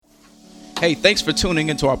Hey, thanks for tuning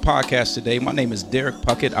into our podcast today. My name is Derek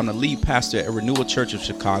Puckett. I'm the lead pastor at Renewal Church of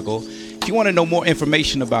Chicago. If you want to know more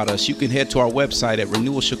information about us, you can head to our website at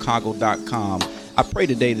renewalchicago.com. I pray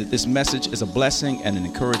today that this message is a blessing and an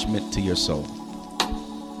encouragement to your soul.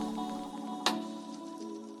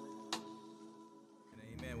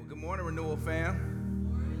 Amen. Well, good morning, Renewal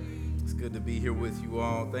fam. It's good to be here with you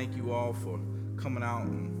all. Thank you all for coming out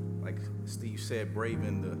and, like Steve said,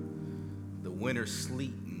 braving the winter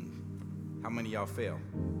sleet. How many of y'all fail?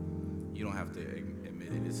 You don't have to admit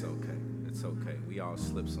it. It's okay. It's okay. We all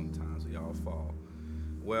slip sometimes. We all fall.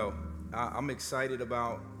 Well, I'm excited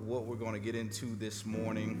about what we're going to get into this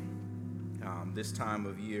morning. This time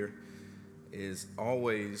of year is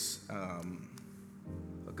always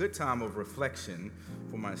a good time of reflection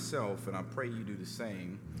for myself, and I pray you do the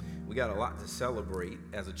same. We got a lot to celebrate.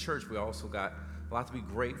 As a church, we also got a lot to be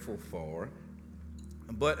grateful for.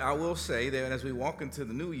 But I will say that as we walk into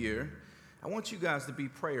the new year, I want you guys to be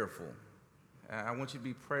prayerful. I want you to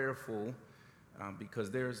be prayerful because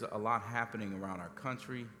there's a lot happening around our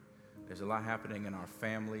country. There's a lot happening in our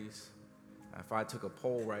families. If I took a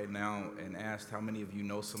poll right now and asked how many of you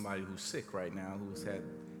know somebody who's sick right now, who's had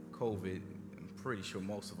COVID, I'm pretty sure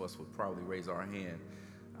most of us would probably raise our hand.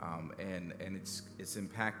 And it's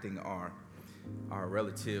impacting our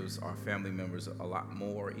relatives, our family members a lot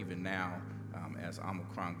more even now. As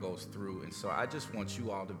Omicron goes through. And so I just want you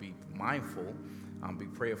all to be mindful, be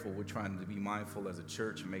prayerful. We're trying to be mindful as a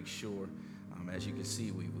church and make sure, as you can see,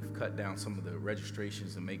 we've cut down some of the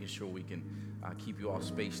registrations and making sure we can keep you all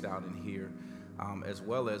spaced out in here, as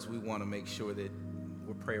well as we want to make sure that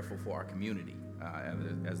we're prayerful for our community,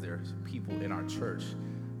 as there's people in our church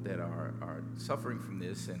that are suffering from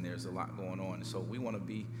this, and there's a lot going on. So we want to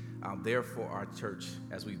be there for our church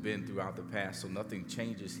as we've been throughout the past, so nothing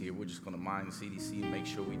changes here. We're just going to mind the CDC and make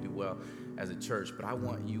sure we do well as a church. But I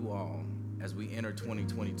want you all, as we enter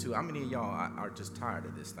 2022, how many of y'all are just tired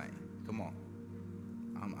of this thing? Come on.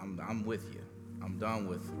 I'm with you. I'm done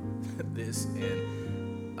with this.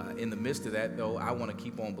 And in the midst of that, though, I want to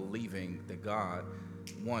keep on believing that God,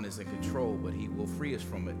 one, is in control, but he will free us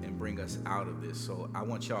from it and bring us out of this. So I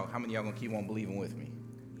want y'all, how many of y'all going to keep on believing with me?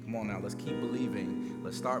 Come on now, let's keep believing.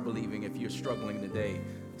 Let's start believing if you're struggling today,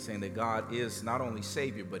 saying that God is not only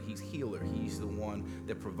Savior, but he's healer. He's the one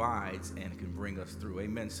that provides and can bring us through.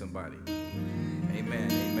 Amen, somebody.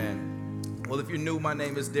 Amen, amen. Well, if you're new, my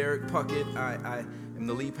name is Derek Puckett. I am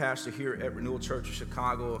the lead pastor here at Renewal Church of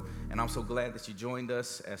Chicago, and I'm so glad that you joined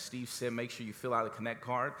us. As Steve said, make sure you fill out a Connect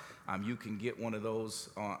card. You can get one of those.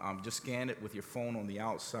 Just scan it with your phone on the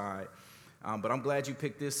outside. But I'm glad you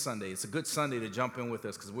picked this Sunday. It's a good Sunday to jump in with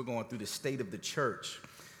us because we're going through the state of the church.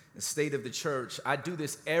 The state of the church. I do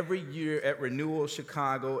this every year at Renewal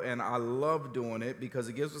Chicago, and I love doing it because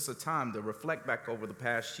it gives us a time to reflect back over the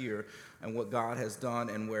past year and what God has done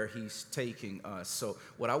and where he's taking us. So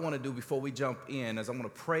what I want to do before we jump in is I want to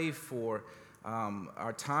pray for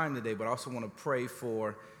our time today, but I also want to pray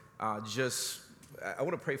for I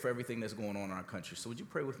want to pray for everything that's going on in our country. So would you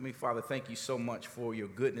pray with me? Father, thank you so much for your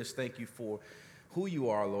goodness. Thank you for who you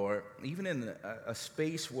are, Lord. Even in a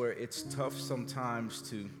space where it's tough sometimes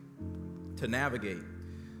to navigate.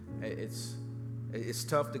 It's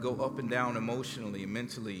tough to go up and down emotionally and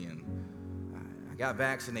mentally. And I got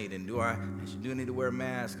vaccinated. Do I need to wear a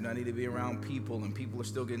mask? And I need to be around people, and people are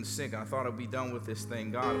still getting sick. And I thought I'd be done with this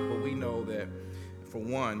thing, God. But we know that, for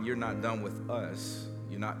one, you're not done with us.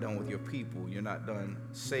 You're not done with your people. You're not done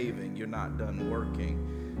saving. You're not done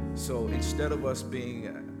working. So instead of us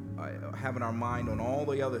having our mind on all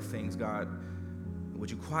the other things, God,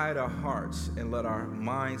 would you quiet our hearts and let our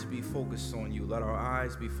minds be focused on you? Let our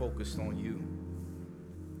eyes be focused on you.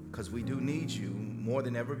 Because we do need you more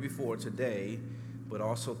than ever before today, but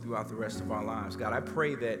also throughout the rest of our lives. God, I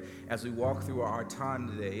pray that as we walk through our time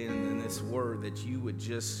today in this word, that you would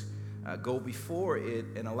just go before it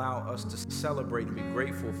and allow us to celebrate and be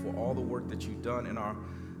grateful for all the work that you've done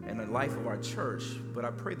in the life of our church. But I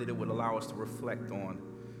pray that it would allow us to reflect on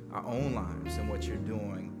our own lives and what you're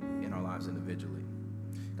doing in our lives individually.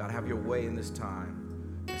 God, have your way in this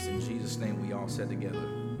time. It's in Jesus' name we all said together,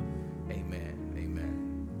 amen,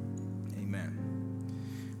 amen,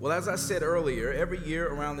 amen. Well, as I said earlier, every year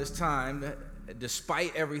around this time,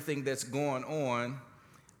 despite everything that's going on,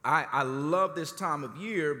 I love this time of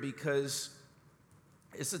year because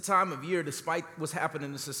it's a time of year, despite what's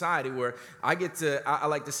happening in society, where I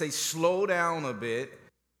like to say, slow down a bit.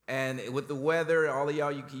 And with the weather, all of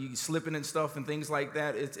y'all, you slipping and stuff and things like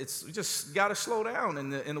that, it's just got to slow down in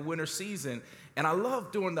the winter season. And I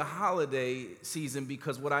love during the holiday season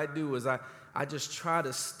because what I do is I just try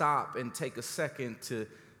to stop and take a second to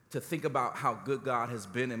to think about how good God has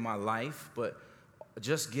been in my life, but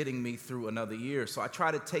just getting me through another year. So I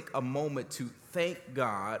try to take a moment to thank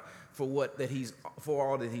God for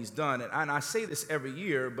all that he's done. And I say this every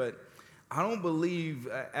year, but I don't believe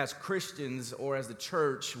as Christians or as the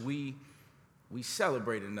church we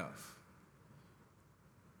celebrate enough.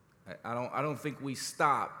 I don't think we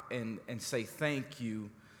stop and say thank you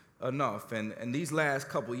enough. And these last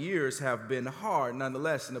couple years have been hard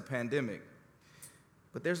nonetheless in the pandemic.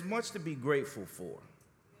 But there's much to be grateful for.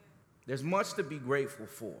 There's much to be grateful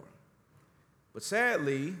for. But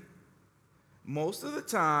sadly, most of the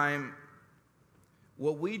time,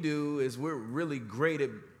 what we do is we're really great at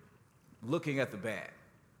looking at the bad.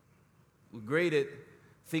 We're great at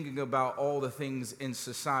thinking about all the things in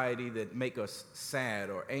society that make us sad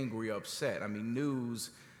or angry or upset. I mean, news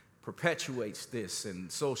perpetuates this,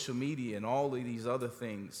 and social media and all of these other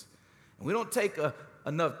things. And we don't take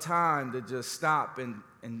enough time to just stop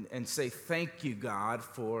and say, thank you, God,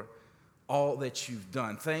 for all that you've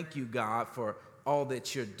done. Thank you, God, for all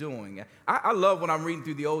that you're doing. I love when I'm reading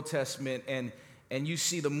through the Old Testament and you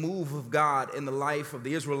see the move of God in the life of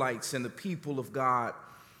the Israelites and the people of God.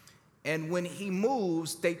 And when he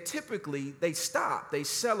moves, they stop, they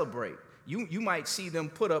celebrate. You might see them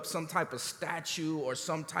put up some type of statue or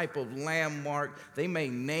some type of landmark. They may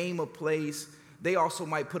name a place. They also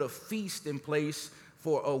might put a feast in place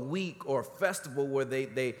for a week or a festival where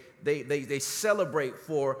they celebrate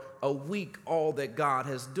for a week all that God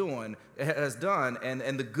has done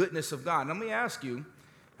and the goodness of God. Let me ask you,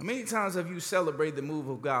 how many times have you celebrated the move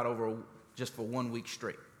of God over just for 1 week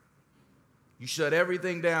straight? You shut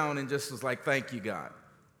everything down and just was like, thank you, God.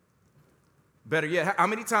 Better yet, how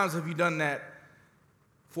many times have you done that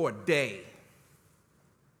for a day?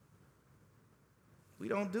 We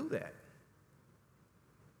don't do that.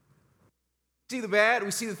 See the bad,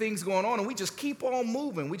 we see the things going on, and we just keep on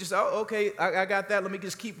moving. We just, okay, I got that. Let me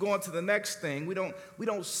just keep going to the next thing. We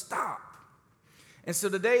don't stop. And so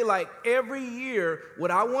today, like every year,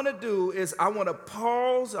 what I want to do is I want to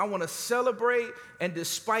pause, I want to celebrate, and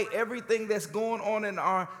despite everything that's going on in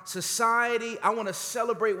our society, I want to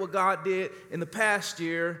celebrate what God did in the past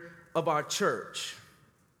year of our church.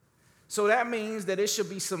 So that means that it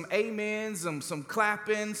should be some amens, some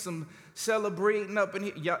clapping, some celebrating up in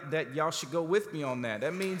here. That y'all should go with me on that.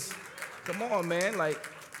 That means, come on, man, like,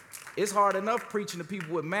 it's hard enough preaching to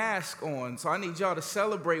people with masks on, so I need y'all to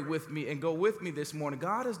celebrate with me and go with me this morning.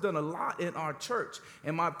 God has done a lot in our church,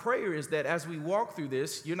 and my prayer is that as we walk through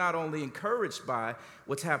this, you're not only encouraged by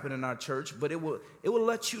what's happened in our church, but it will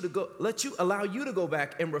allow you to go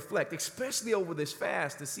back and reflect, especially over this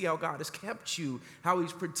fast, to see how God has kept you, how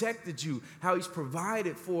he's protected you, how he's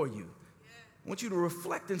provided for you. I want you to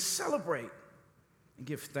reflect and celebrate and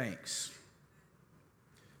give thanks,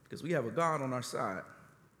 because we have a God on our side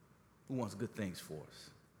who wants good things for us.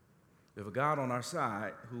 We have a God on our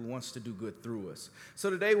side who wants to do good through us. So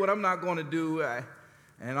today, what I'm not going to do, and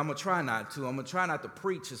I'm going to try not to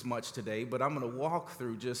preach as much today, but I'm going to walk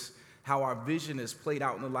through just how our vision is played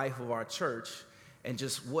out in the life of our church and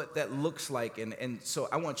just what that looks like. And so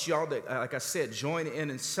I want y'all to, like I said, join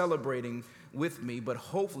in celebrating with me, but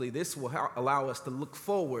hopefully this will allow us to look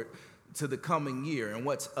forward to the coming year and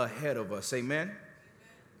what's ahead of us. Amen?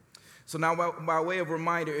 So now, by way of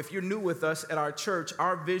reminder, if you're new with us at our church,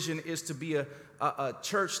 our vision is to be a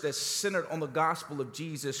church that's centered on the gospel of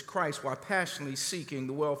Jesus Christ while passionately seeking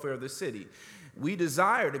the welfare of the city. We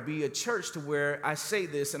desire to be a church to where, I say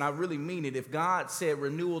this and I really mean it, if God said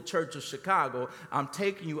Renewal Church of Chicago, I'm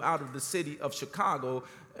taking you out of the city of Chicago,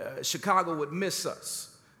 Chicago would miss us.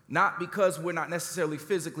 Not because we're not necessarily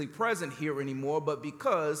physically present here anymore, but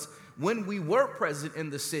because when we were present in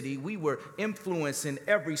the city, we were influencing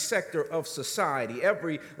every sector of society,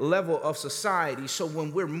 every level of society. So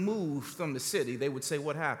when we're moved from the city, they would say,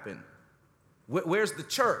 what happened? Where's the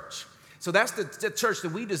church? So that's the church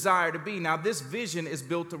that we desire to be. Now, this vision is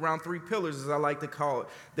built around 3 pillars, as I like to call it,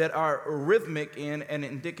 that are rhythmic and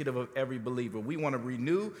indicative of every believer. We want to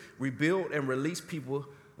renew, rebuild, and release people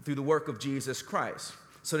through the work of Jesus Christ.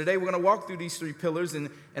 So today we're going to walk through these 3 pillars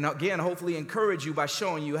and again, hopefully encourage you by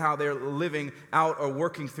showing you how they're living out or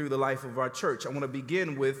working through the life of our church. I want to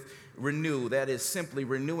begin with renew. That is simply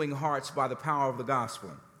renewing hearts by the power of the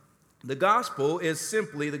gospel. The gospel is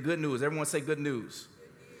simply the good news. Everyone say good news.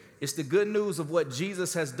 It's the good news of what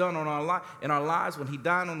Jesus has done in our lives when he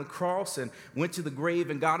died on the cross and went to the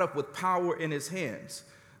grave and got up with power in his hands.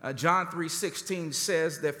 John 3:16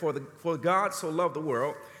 says that for God so loved the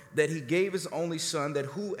world that he gave his only son, that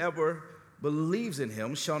whoever believes in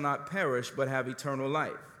him shall not perish but have eternal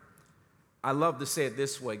life. I love to say it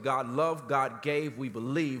this way. God loved, God gave, we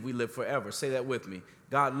believe, we live forever. Say that with me.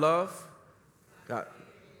 God loved, God,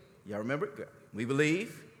 y'all remember it? We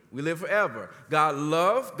believe, we live forever. God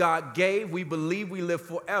loved, God gave, we believe, we live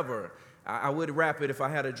forever. I would rap it if I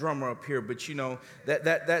had a drummer up here, but you know,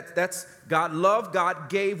 that's God loved, God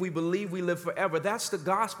gave, we believe, we live forever. That's the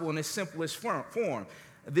gospel in its simplest form.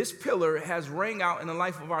 This pillar has rang out in the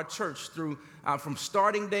life of our church through from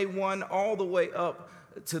starting day one all the way up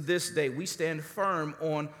to this day. We stand firm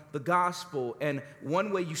on the gospel, and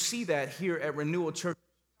one way you see that here at Renewal Church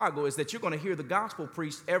Chicago is that you're going to hear the gospel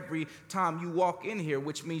preached every time you walk in here,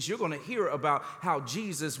 which means you're going to hear about how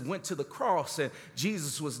Jesus went to the cross and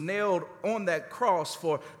Jesus was nailed on that cross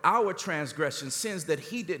for our transgressions, sins that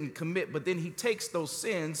he didn't commit, but then he takes those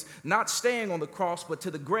sins, not staying on the cross, but to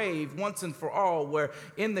the grave once and for all, where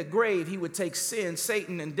in the grave he would take sin,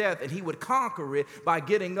 Satan, and death, and he would conquer it by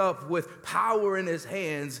getting up with power in his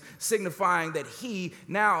hands, signifying that he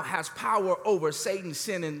now has power over Satan,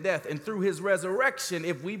 sin, and death. And through his resurrection,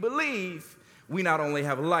 if we believe, we not only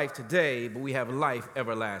have life today, but we have life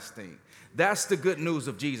everlasting. That's the good news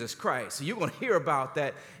of Jesus Christ. So you're going to hear about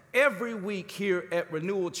that every week here at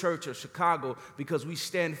Renewal Church of Chicago, because we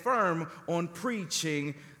stand firm on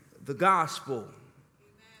preaching the gospel.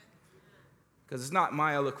 Because it's not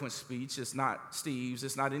my eloquent speech, it's not Steve's,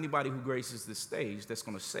 it's not anybody who graces this stage that's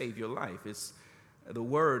going to save your life. It's the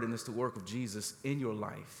word and it's the work of Jesus in your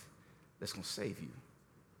life that's going to save you.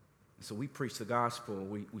 So we preach the gospel.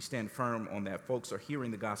 We stand firm on that. Folks are hearing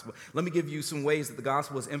the gospel. Let me give you some ways that the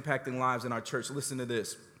gospel is impacting lives in our church. Listen to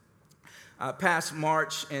this. Past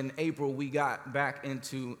March and April, we got back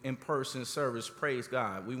into in-person service. Praise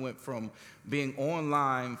God. We went from being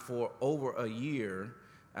online for over a year,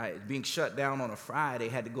 being shut down on a Friday,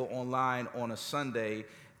 had to go online on a Sunday,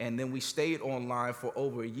 and then we stayed online for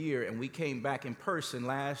over a year, and we came back in person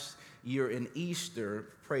last year in Easter,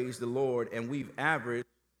 praise the Lord, and we've averaged,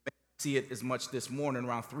 see it as much this morning,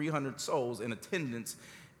 around 300 souls in attendance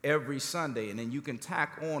every Sunday. And then you can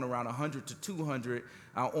tack on around 100 to 200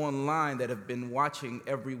 online that have been watching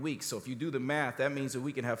every week. So if you do the math, that means that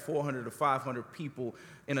we can have 400 to 500 people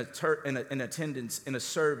in attendance in a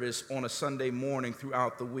service on a Sunday morning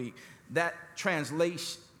throughout the week. That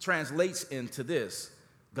translates into this: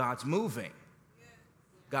 God's moving.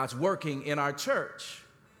 God's working in our church.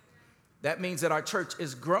 That means that our church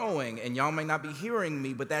is growing, and y'all may not be hearing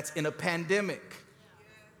me, but that's in a pandemic.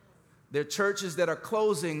 There are churches that are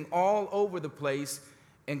closing all over the place,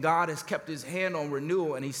 and God has kept his hand on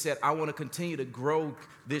Renewal, and he said, I want to continue to grow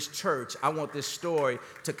this church. I want this story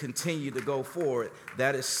to continue to go forward.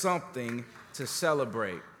 That is something to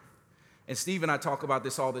celebrate. And Steve and I talk about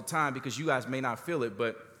this all the time because you guys may not feel it,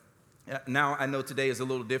 but now I know today is a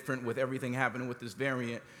little different with everything happening with this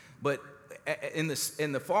variant, but in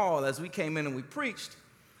the fall, as we came in and we preached,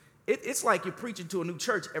 it's like you're preaching to a new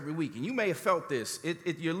church every week. And you may have felt this.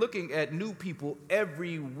 You're looking at new people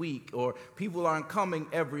every week, or people aren't coming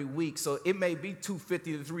every week. So it may be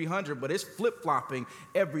 250 to 300, but it's flip-flopping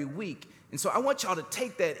every week. And so I want y'all to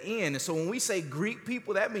take that in. And so when we say greet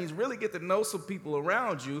people, that means really get to know some people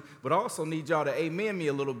around you, but also need y'all to amen me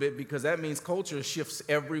a little bit, because that means culture shifts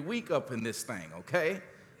every week up in this thing, okay?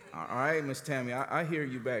 All right, Miss Tammy, I hear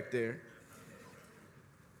you back there.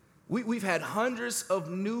 We've had hundreds of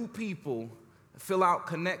new people fill out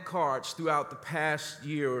Connect cards throughout the past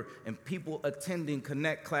year, and people attending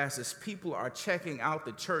Connect classes. People are checking out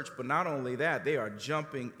the church, but not only that, they are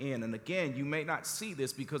jumping in. And again, you may not see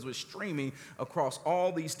this because we're streaming across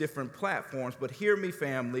all these different platforms, but hear me,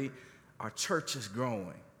 family, our church is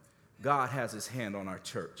growing. God has his hand on our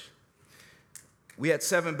church. We had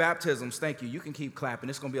 7 baptisms. Thank you. You can keep clapping.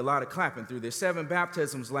 There's going to be a lot of clapping through this. 7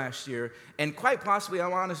 baptisms last year. And quite possibly,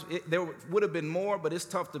 I'm honest, there would have been more, but it's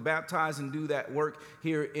tough to baptize and do that work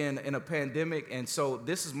here in a pandemic. And so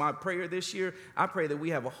this is my prayer this year. I pray that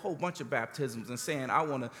we have a whole bunch of baptisms and saying, I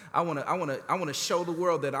want to show the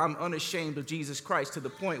world that I'm unashamed of Jesus Christ, to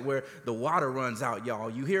the point where the water runs out,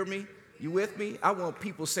 y'all. You hear me? You with me? I want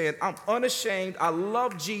people saying, I'm unashamed, I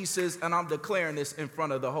love Jesus, and I'm declaring this in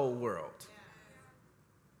front of the whole world.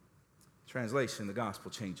 Translation, the gospel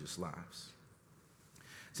changes lives.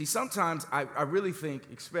 See, sometimes I really think,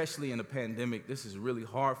 especially in a pandemic, this is really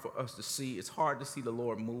hard for us to see. It's hard to see the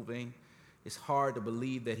Lord moving. It's hard to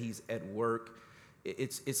believe that he's at work.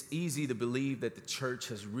 It's easy to believe that the church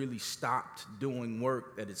has really stopped doing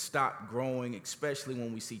work, that it's stopped growing, especially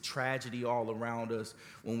when we see tragedy all around us,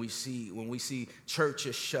 when we see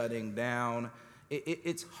churches shutting down.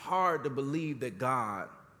 It's hard to believe that God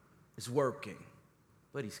is working,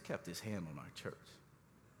 but he's kept his hand on our church.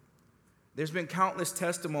 There's been countless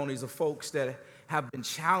testimonies of folks that have been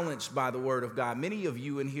challenged by the word of God. Many of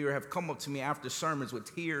you in here have come up to me after sermons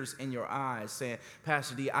with tears in your eyes saying,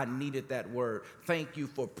 Pastor D, I needed that word. Thank you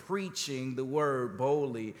for preaching the word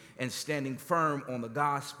boldly and standing firm on the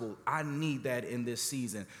gospel. I need that in this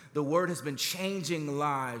season. The word has been changing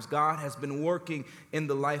lives. God has been working in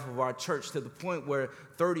the life of our church to the point where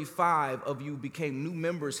 35 of you became new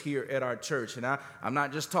members here at our church. And I'm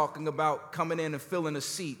not just talking about coming in and filling a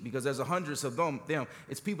seat, because there's hundreds of them.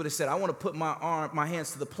 It's people that said, I want to put my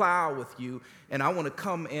hands to the plow with you, and I want to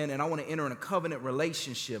come in and I want to enter in a covenant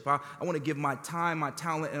relationship. I want to give my time, my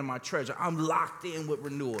talent, and my treasure. I'm locked in with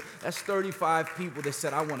Renewal. That's 35 people that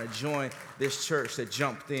said, I want to join this church, that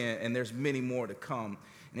jumped in, and there's many more to come.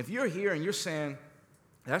 And if you're here and you're saying,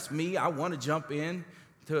 that's me, I want to jump in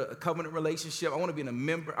to a covenant relationship. I want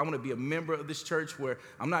to be a member of this church where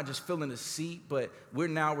I'm not just filling a seat, but we're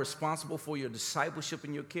now responsible for your discipleship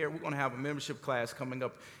and your care. We're going to have a membership class coming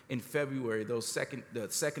up in February, the second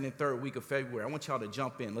and third week of February. I want y'all to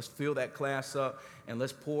jump in. Let's fill that class up and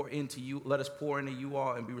let's pour into you. Let us pour into you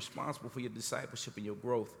all and be responsible for your discipleship and your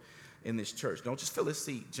growth in this church. Don't just fill a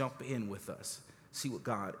seat. Jump in with us. See what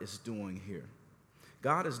God is doing here.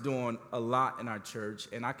 God is doing a lot in our church,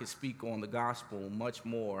 and I could speak on the gospel much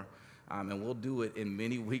more, and we'll do it in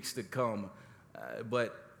many weeks to come.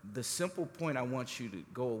 But the simple point I want you to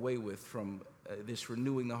go away with from this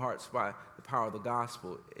renewing the hearts by the power of the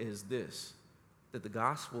gospel is this, that the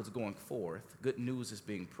gospel is going forth, good news is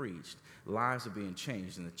being preached, lives are being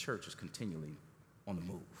changed, and the church is continually on the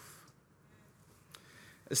move.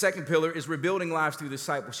 The second pillar is rebuilding lives through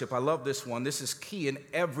discipleship. I love this one. This is key in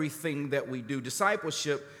everything that we do.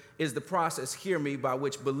 Discipleship is the process, hear me, by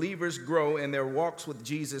which believers grow in their walks with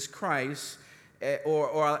Jesus Christ,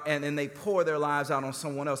 and they pour their lives out on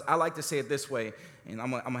someone else. I like to say it this way, and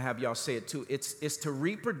I'm gonna have y'all say it too. It's to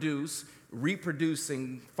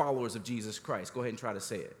reproducing followers of Jesus Christ. Go ahead and try to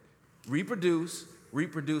say it.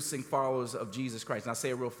 Reproducing followers of Jesus Christ. Now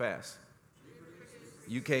say it real fast.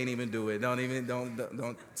 You can't even do it.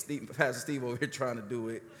 Don't. Pastor Steve over here trying to do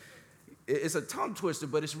it. It's a tongue twister,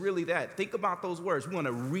 but it's really that. Think about those words. We want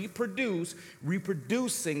to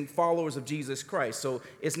reproducing followers of Jesus Christ. So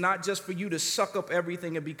it's not just for you to suck up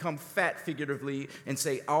everything and become fat figuratively and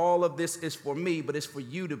say, all of this is for me, but it's for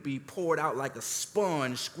you to be poured out like a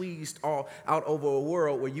sponge, squeezed all out over a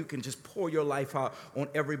world where you can just pour your life out on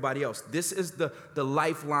everybody else. This is the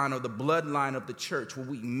lifeline or the bloodline of the church where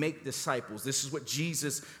we make disciples. This is what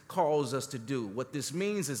Jesus calls us to do. What this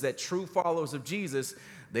means is that true followers of Jesus,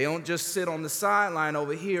 they don't just sit on the sideline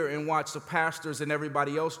over here and watch the pastors and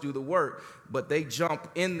everybody else do the work, but they jump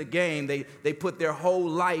in the game. They put their whole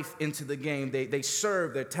life into the game. They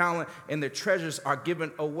serve, their talent and their treasures are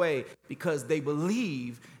given away because they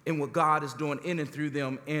believe in what God is doing in and through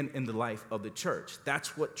them and in the life of the church.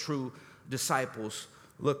 That's what true disciples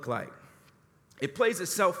look like. It plays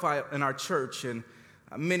itself out in our church in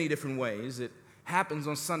many different ways. It happens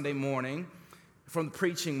on Sunday morning. From the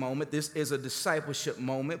preaching moment, this is a discipleship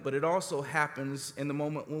moment, but it also happens in the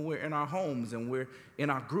moment when we're in our homes and we're in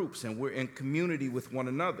our groups and we're in community with one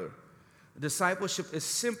another. Discipleship is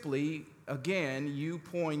simply, again, you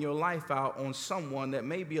pouring your life out on someone that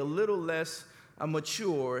may be a little less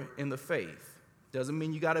mature in the faith. Doesn't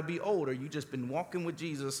mean you got to be older. You've just been walking with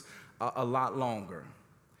Jesus a lot longer.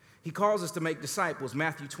 He calls us to make disciples.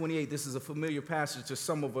 Matthew 28, this is a familiar passage to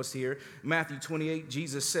some of us here. Matthew 28,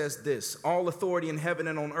 Jesus says this, all authority in heaven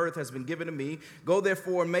and on earth has been given to me. Go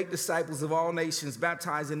therefore and make disciples of all nations,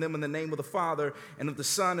 baptizing them in the name of the Father and of the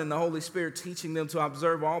Son and the Holy Spirit, teaching them to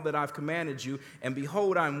observe all that I've commanded you. And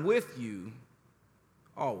behold, I'm with you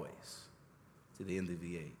always to the end of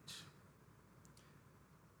the age.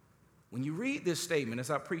 When you read this statement,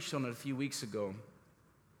 as I preached on it a few weeks ago,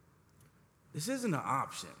 this isn't an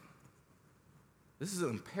option. This is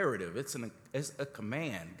an imperative. It's a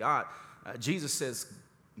command. Jesus says,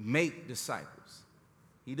 make disciples.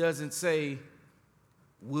 He doesn't say,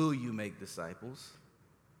 will you make disciples?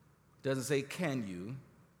 He doesn't say, can you?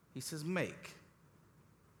 He says, make,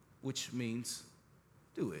 which means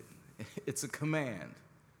do it. It's a command.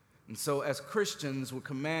 And so as Christians, we're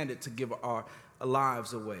commanded to give our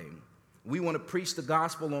lives away. We want to preach the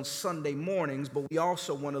gospel on Sunday mornings, but we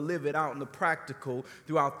also want to live it out in the practical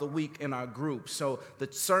throughout the week in our groups. So the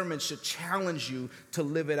sermon should challenge you to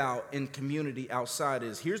live it out in community outside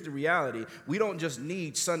is. Here's the reality. We don't just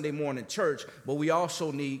need Sunday morning church, but we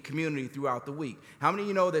also need community throughout the week. How many of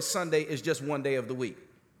you know that Sunday is just one day of the week?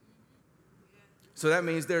 So that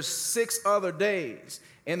means there's 6 other days.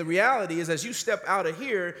 And the reality is, as you step out of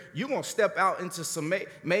here, you're going to step out into some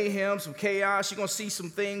mayhem, some chaos. You're going to see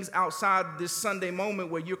some things outside this Sunday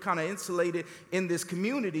moment where you're kind of insulated in this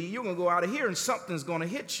community. You're going to go out of here and something's going to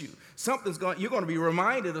hit you. You're going to be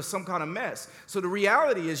reminded of some kind of mess. So the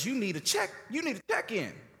reality is you need to check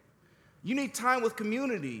in. You need time with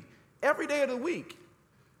community every day of the week.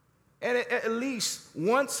 And at least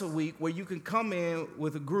once a week where you can come in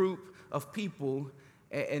with a group of people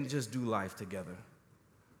and just do life together.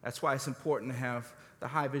 That's why it's important to have the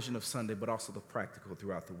high vision of Sunday, but also the practical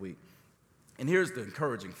throughout the week. And here's the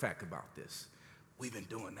encouraging fact about this. We've been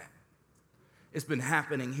doing that. It's been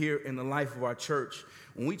happening here in the life of our church.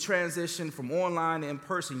 When we transitioned from online to in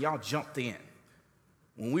person, y'all jumped in.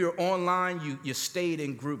 When we were online, you stayed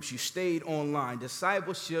in groups. You stayed online.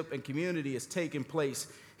 Discipleship and community is taking place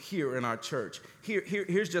here in our church.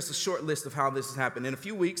 Here's just a short list of how this has happened. In a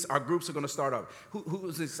few weeks, our groups are going to start up.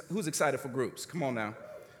 Who's excited for groups? Come on now.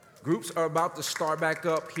 Groups are about to start back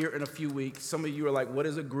up here in a few weeks. Some of you are like, what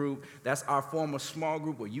is a group? That's our form of small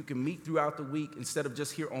group where you can meet throughout the week instead of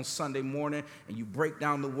just here on Sunday morning, and you break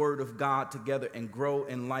down the word of God together and grow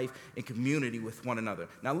in life and community with one another.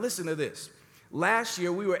 Now listen to this. Last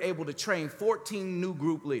year, we were able to train 14 new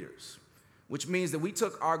group leaders, which means that we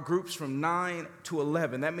took our groups from 9 to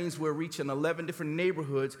 11. That means we're reaching 11 different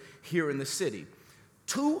neighborhoods here in the city.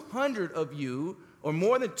 200 of you, or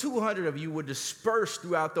more than 200 of you, were dispersed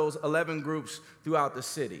throughout those 11 groups throughout the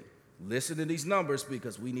city. Listen to these numbers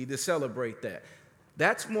because we need to celebrate that.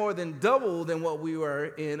 That's more than double than what we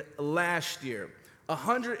were in last year.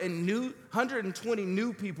 120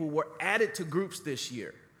 new people were added to groups this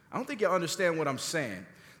year. I don't think y'all understand what I'm saying.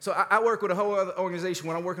 So I work with a whole other organization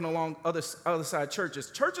when I'm working along other side churches.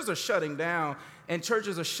 Churches are shutting down, and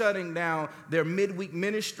churches are shutting down their midweek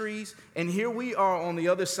ministries. And here we are on the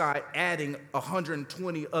other side adding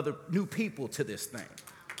 120 other new people to this thing.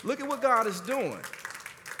 Look at what God is doing.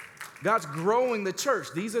 God's growing the church.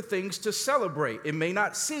 These are things to celebrate. It may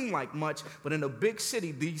not seem like much, but in a big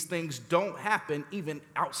city, these things don't happen even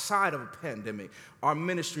outside of a pandemic. Our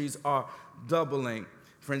ministries are doubling.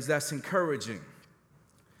 Friends, that's encouraging.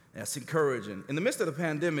 That's encouraging. In the midst of the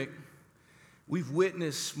pandemic, we've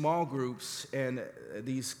witnessed small groups and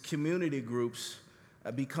these community groups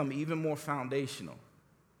become even more foundational,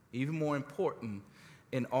 even more important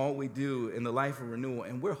in all we do in the life of renewal.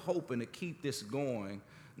 And we're hoping to keep this going,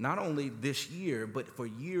 not only this year, but for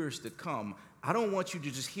years to come. I don't want you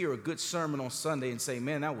to just hear a good sermon on Sunday and say,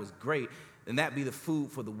 man, that was great, and that be the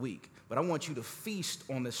food for the week. But I want you to feast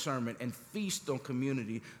on the sermon and feast on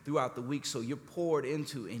community throughout the week so you're poured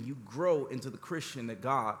into and you grow into the Christian that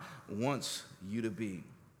God wants you to be.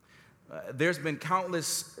 There's been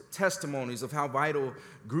countless testimonies of how vital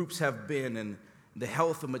groups have been and the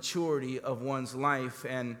health and maturity of one's life.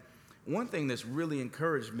 And one thing that's really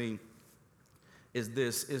encouraged me is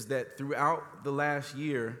that throughout the last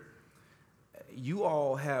year, you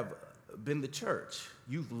all have been the church.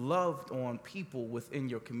 You've loved on people within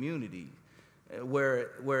your community where,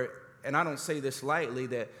 and I don't say this lightly,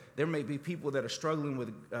 that there may be people that are struggling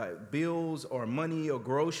with bills or money or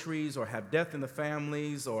groceries or have death in the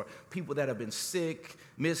families or people that have been sick,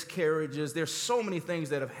 miscarriages. There's so many things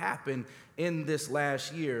that have happened in this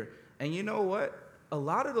last year. And you know what? A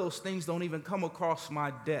lot of those things don't even come across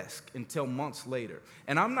my desk until months later.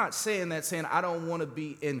 And I'm not saying I don't want to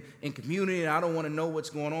be in community and I don't want to know what's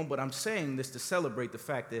going on, but I'm saying this to celebrate the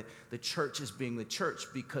fact that the church is being the church,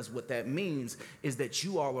 because what that means is that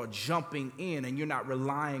you all are jumping in and you're not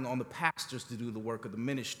relying on the pastors to do the work of the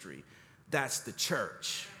ministry. That's the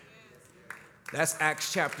church. That's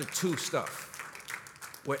Acts chapter 2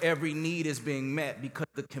 stuff, where every need is being met because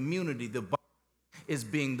the community, the body, is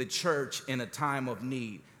being the church in a time of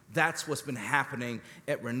need. That's what's been happening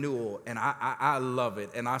at Renewal, and I love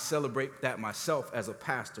it, and I celebrate that myself as a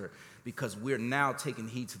pastor because we're now taking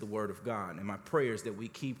heed to the Word of God, and my prayer is that we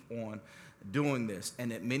keep on doing this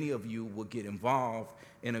and that many of you will get involved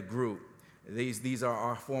in a group. These are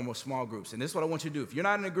our formal small groups, and this is what I want you to do. If you're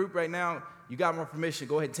not in a group right now, you got my permission.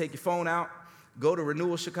 Go ahead and take your phone out. Go to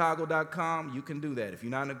renewalchicago.com. You can do that. If you're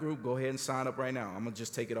not in a group, go ahead and sign up right now. I'm going to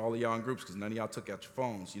just take it all of y'all in groups because none of y'all took out your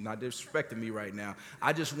phones. You're not disrespecting me right now.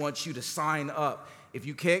 I just want you to sign up. If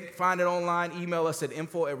you can't find it online, email us at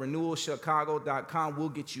info@renewalchicago.com. We'll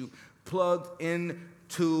get you plugged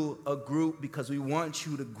into a group because we want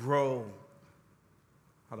you to grow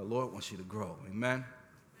how the Lord wants you to grow. Amen.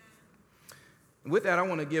 With that, I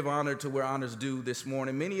want to give honor to where honor's due this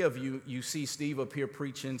morning. Many of you see Steve up here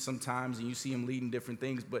preaching sometimes, and you see him leading different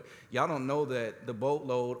things, but y'all don't know that the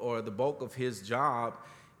boatload or the bulk of his job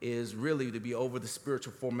is really to be over the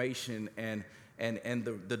spiritual formation and and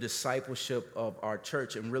the discipleship of our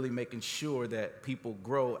church, and really making sure that people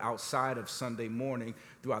grow outside of Sunday morning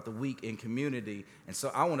throughout the week in community. And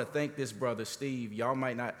so I want to thank this brother, Steve. Y'all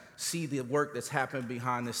might not see the work that's happened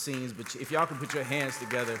behind the scenes, but if y'all can put your hands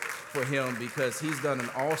together for him, because he's done an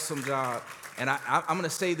awesome job. And I'm going to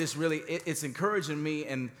say this really, it's encouraging me,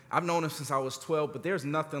 and I've known him since I was 12, but there's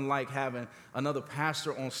nothing like having another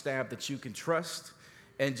pastor on staff that you can trust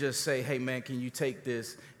and just say, hey, man, can you take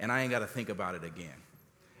this? And I ain't got to think about it again.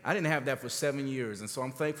 I didn't have that for 7 years, and so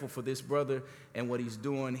I'm thankful for this brother and what he's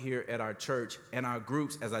doing here at our church. And our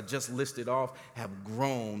groups, as I just listed off, have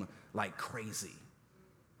grown like crazy.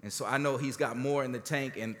 And so I know he's got more in the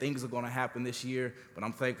tank, and things are going to happen this year, but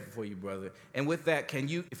I'm thankful for you, brother. And with that, can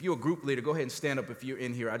you, if you're a group leader, go ahead and stand up if you're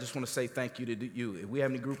in here. I just want to say thank you to you. If we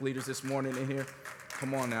have any group leaders this morning in here,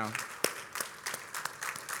 come on now.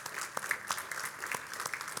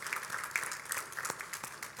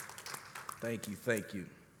 Thank you, thank you.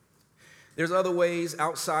 There's other ways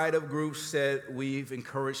outside of groups that we've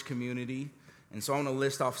encouraged community. And so I'm going to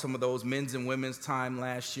list off some of those. Men's and women's time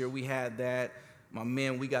last year, we had that. My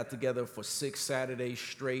men, we got together for 6 Saturdays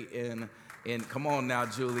straight and come on now,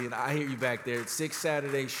 Julian, I hear you back there. 6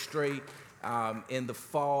 Saturdays straight in the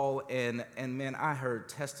fall, and man, I heard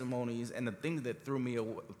testimonies, and the things that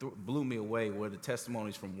blew me away were the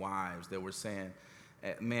testimonies from wives that were saying,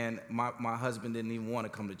 man, my husband didn't even want to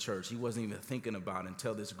come to church. He wasn't even thinking about it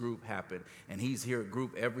until this group happened. And he's here at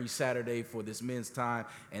group every Saturday for this men's time.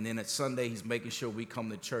 And then at Sunday, he's making sure we come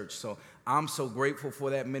to church. So I'm so grateful for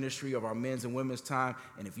that ministry of our men's and women's time.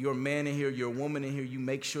 And if you're a man in here, you're a woman in here, you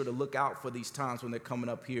make sure to look out for these times when they're coming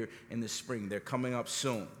up here in the spring. They're coming up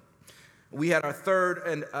soon. We had our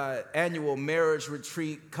third annual marriage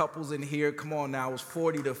retreat. Couples in here, come on now, it was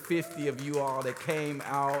 40 to 50 of you all that came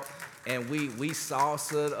out. And we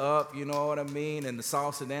salsa'd up, you know what I mean? And the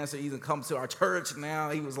salsa dancer even comes to our church now.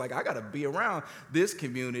 He was like, I got to be around this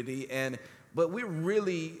community. But we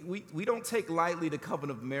really, we don't take lightly the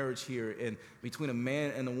covenant of marriage here between a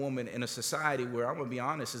man and a woman in a society where, I'm going to be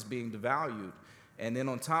honest, is being devalued. And then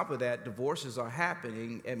on top of that, divorces are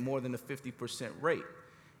happening at more than a 50% rate.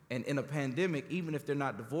 And in a pandemic, even if they're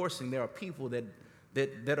not divorcing, there are people that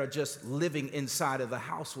are just living inside of the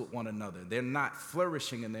house with one another. They're not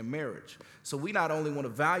flourishing in their marriage. So we not only want to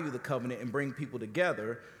value the covenant and bring people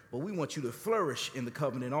together, but we want you to flourish in the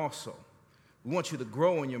covenant also. We want you to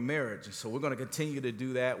grow in your marriage. And so we're going to continue to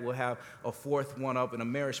do that. We'll have a fourth one up in a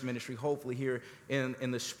marriage ministry, hopefully here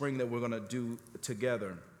in the spring, that we're going to do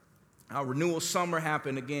together. Our renewal summer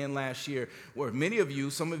happened again last year, where many of you,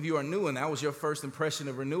 some of you are new, and that was your first impression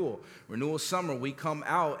of renewal. Renewal summer, we come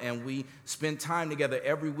out and we spend time together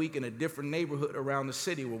every week in a different neighborhood around the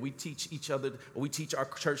city, where we teach each other, or we teach our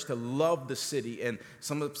church to love the city. And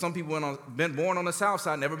some people been born on the south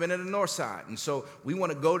side, never been in the north side. And so we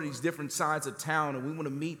want to go to these different sides of town, and we want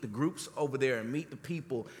to meet the groups over there and meet the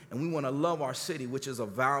people, and we want to love our city, which is a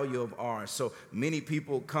value of ours. So many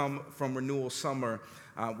people come from renewal summer,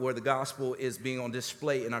 where the gospel is being on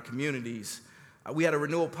display in our communities. We had a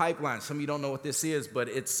renewal pipeline. Some of you don't know what this is, but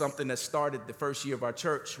it's something that started the first year of our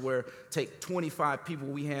church, where take 25 people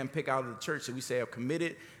we handpick out of the church that we say are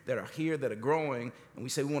committed, that are here, that are growing, and we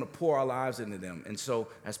say we want to pour our lives into them. And so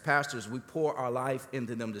as pastors, we pour our life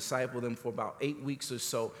into them, disciple them for about 8 weeks or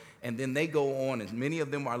so, and then they go on, and many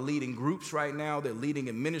of them are leading groups right now. They're leading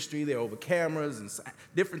in ministry. They're over cameras and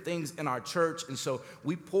different things in our church, and so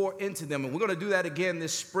we pour into them, and we're going to do that again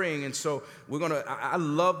this spring. And so I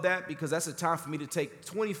love that, because that's a time for me to take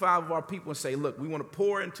 25 of our people and say, look, we want to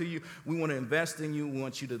pour into you. We want to invest in you. We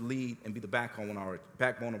want you to lead and be the backbone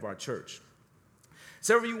of our church.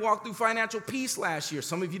 Several of you walked through financial peace last year.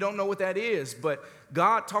 Some of you don't know what that is, but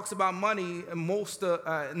God talks about money most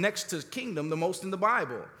next to kingdom, the most in the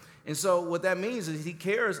Bible. And so what that means is he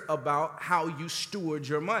cares about how you steward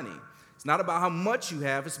your money. It's not about how much you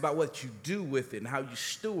have, it's about what you do with it and how you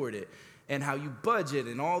steward it and how you budget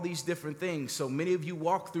and all these different things. So many of you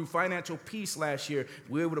walked through financial peace last year.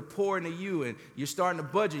 We were able to pour into you, and you're starting to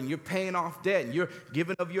budget, and you're paying off debt, and you're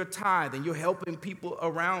giving of your tithe, and you're helping people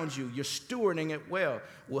around you. You're stewarding it well.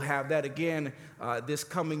 We'll have that again this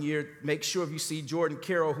coming year. Make sure if you see Jordan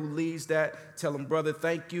Carroll, who leads that, tell him, brother,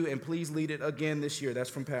 thank you, and please lead it again this year. That's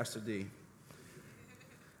from Pastor D.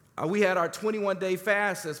 We had our 21-day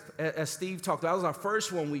fast, as Steve talked about. That was our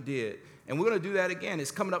first one we did. And we're going to do that again.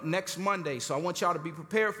 It's coming up next Monday, so I want y'all to be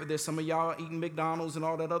prepared for this. Some of y'all eating McDonald's and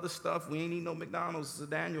all that other stuff. We ain't eating no McDonald's. It's a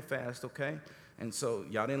Daniel fast, okay? And so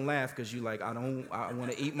y'all didn't laugh because you like, I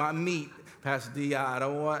want to eat my meat, Pastor D. I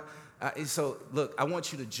don't want. So look, I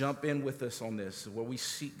want you to jump in with us on this, where we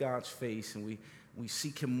seek God's face and we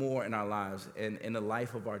seek him more in our lives and in the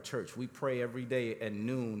life of our church. We pray every day at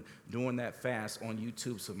noon during that fast on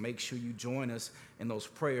YouTube, so make sure you join us in those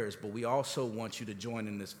prayers. But we also want you to join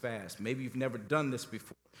in this fast. Maybe you've never done this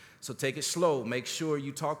before, so take it slow. Make sure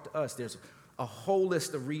you talk to us. There's a whole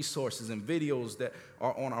list of resources and videos that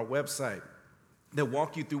are on our website that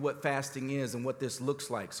walk you through what fasting is and what this looks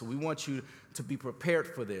like. So we want you to be prepared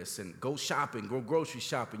for this and go shopping, go grocery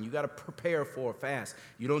shopping. You got to prepare for a fast.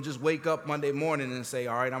 You don't just wake up Monday morning and say,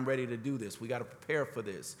 all right, I'm ready to do this. We got to prepare for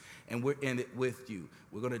this, and we're in it with you.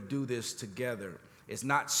 We're going to do this together. It's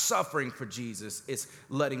not suffering for Jesus. It's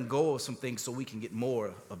letting go of some things so we can get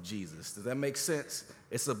more of Jesus. Does that make sense?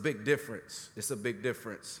 It's a big difference. It's a big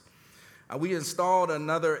difference. We installed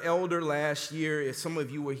another elder last year. If some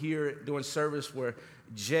of you were here during service where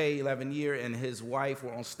Jay, 11 year, and his wife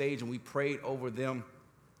were on stage, and we prayed over them.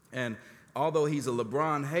 And although he's a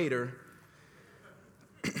LeBron hater,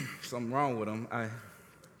 something wrong with him,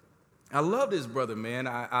 I love this brother, man.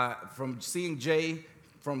 I from seeing Jay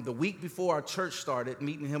from the week before our church started,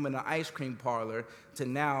 meeting him in the ice cream parlor, to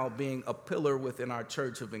now being a pillar within our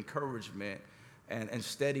church of encouragement and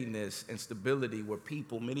steadiness and stability, where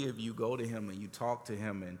people, many of you go to him and you talk to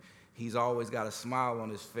him, and he's always got a smile on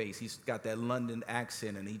his face. He's got that London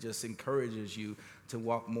accent, and he just encourages you to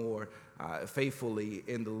walk more faithfully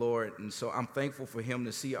in the Lord. And so I'm thankful for him,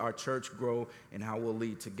 to see our church grow and how we'll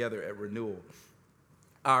lead together at Renewal.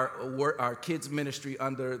 Our kids ministry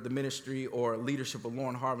under the ministry or leadership of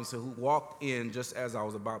Lauren Harbinson, who walked in just as I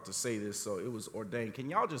was about to say this, so it was ordained. Can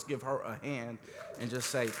y'all just give her a hand and just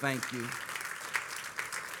say thank you?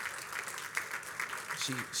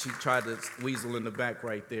 She tried to weasel in the back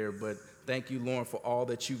right there, but thank you, Lauren, for all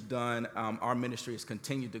that you've done. Our ministry has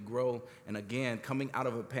continued to grow, and again, coming out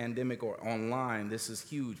of a pandemic or online, this is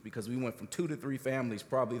huge, because we went from 2 to 3 families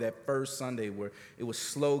probably that first Sunday, where it was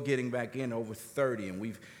slow getting back in, over 30, and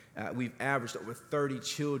we've averaged over 30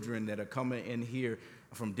 children that are coming in here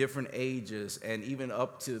from different ages, and even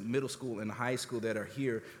up to middle school and high school, that are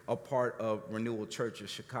here, a part of Renewal Church of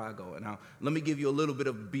Chicago. And now, let me give you a little bit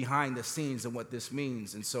of behind the scenes and what this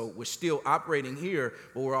means. And so we're still operating here,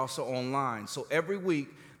 but we're also online. So every week,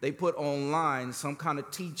 they put online some kind of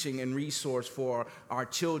teaching and resource for our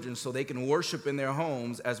children so they can worship in their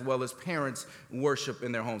homes, as well as parents worship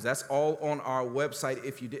in their homes. That's all on our website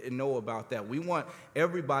if you didn't know about that. We want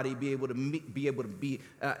everybody to be able to be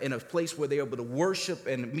in a place where they're able to worship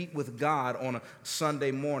and meet with God on a Sunday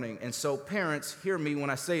morning. And so parents, hear me when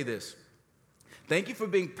I say this. Thank you for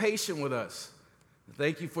being patient with us.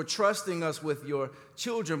 Thank you for trusting us with your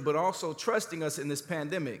children, but also trusting us in this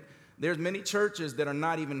pandemic. There's many churches that are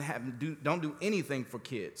not even don't do anything for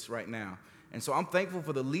kids right now. And so I'm thankful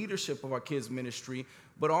for the leadership of our kids ministry,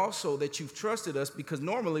 but also that you've trusted us, because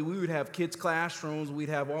normally we would have kids classrooms, we'd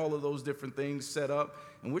have all of those different things set up,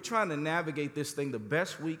 and we're trying to navigate this thing the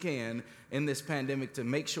best we can in this pandemic to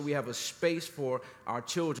make sure we have a space for our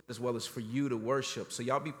children as well as for you to worship. So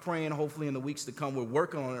y'all be praying, hopefully in the weeks to come. We're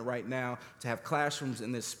working on it right now to have classrooms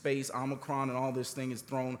in this space. Omicron and all this thing has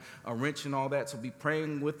thrown a wrench and all that, so be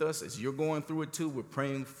praying with us as you're going through it too. We're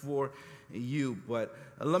praying for you. But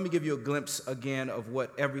let me give you a glimpse again of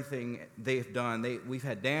what everything they've done. We've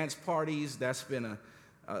had dance parties. That's been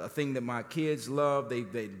a thing that my kids love. They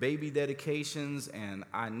baby dedications, and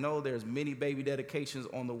I know there's many baby dedications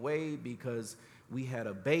on the way, because we had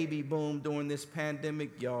a baby boom during this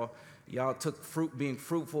pandemic. Y'all took being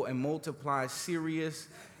fruitful and multiply serious.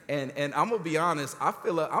 And I'm gonna be honest, I'm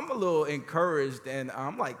a little encouraged, and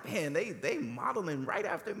I'm like, man, they modeling right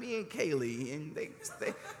after me and Kaylee, and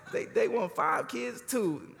they want 5 kids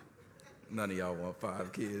too. None of y'all want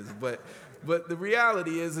 5 kids, but the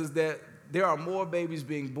reality is that there are more babies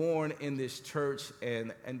being born in this church,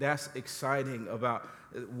 and that's exciting about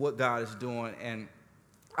what God is doing. And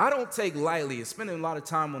I don't take lightly spending a lot of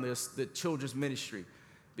time on the children's ministry,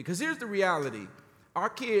 because here's the reality. Our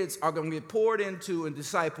kids are going to get poured into and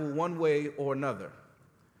discipled one way or another.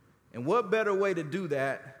 And what better way to do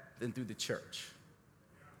that than through the church?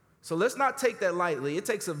 So let's not take that lightly. It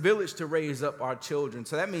takes a village to raise up our children.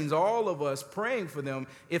 So that means all of us praying for them,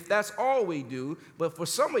 if that's all we do. But for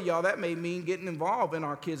some of y'all, that may mean getting involved in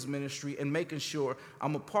our kids' ministry and making sure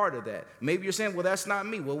I'm a part of that. Maybe you're saying, well, that's not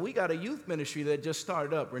me. Well, we got a youth ministry that just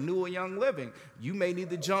started up, Renewal Young Living. You may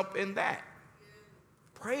need to jump in that.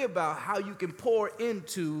 Pray about how you can pour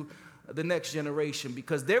into the next generation,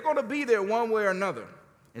 because they're going to be there one way or another.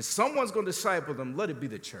 And someone's going to disciple them. Let it be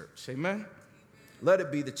the church. Amen? Let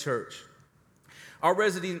it be the church. Our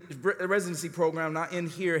residency program, not in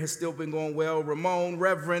here, has still been going well.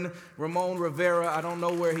 Reverend Ramon Rivera, I don't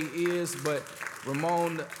know where he is, but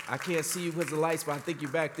Ramon, I can't see you because of the lights, but I think you're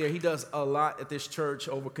back there. He does a lot at this church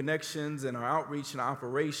over connections and our outreach and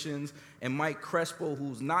operations. And Mike Crespo,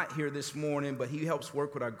 who's not here this morning, but he helps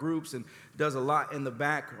work with our groups and does a lot in the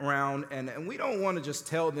background. And we don't want to just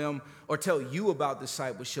tell them or tell you about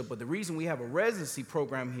discipleship, but the reason we have a residency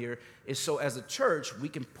program here is so as a church, we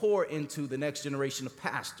can pour into the next generation of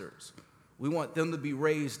pastors. We want them to be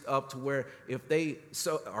raised up to where if they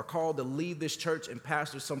are called to leave this church and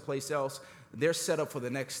pastor someplace else, they're set up for the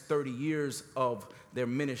next 30 years of their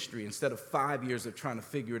ministry instead of 5 years of trying to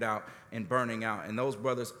figure it out and burning out. And those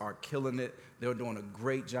brothers are killing it. They're doing a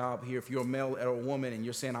great job here. If you're a male or a woman and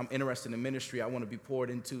you're saying, I'm interested in ministry, I want to be poured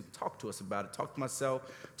into, talk to us about it. Talk to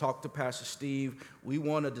myself, talk to Pastor Steve. We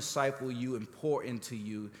want to disciple you and pour into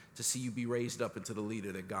you to see you be raised up into the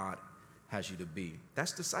leader that God has you to be.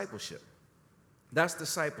 That's discipleship. That's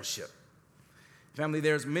discipleship. Family,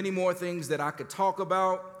 there's many more things that I could talk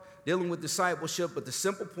about dealing with discipleship, but the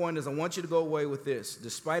simple point is I want you to go away with this.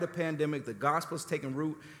 Despite a pandemic, the gospel is taking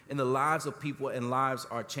root in the lives of people and lives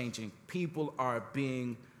are changing. People are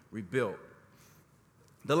being rebuilt.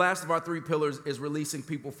 The last of our three pillars is releasing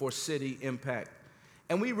people for city impact.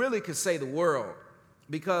 And we really could say the world,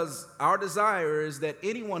 because our desire is that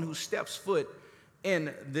anyone who steps foot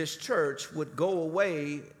in this church would go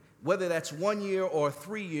away, whether that's 1 year or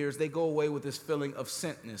 3 years, they go away with this feeling of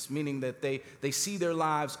sentness, meaning that they see their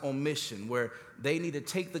lives on mission, where they need to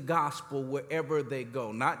take the gospel wherever they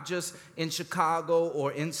go, not just in Chicago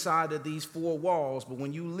or inside of these four walls, but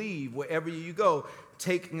when you leave, wherever you go,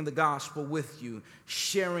 taking the gospel with you,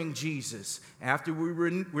 sharing Jesus. After we're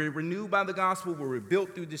renewed by the gospel, we're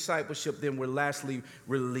rebuilt through discipleship, then we're lastly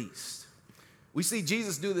released. We see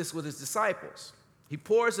Jesus do this with his disciples. He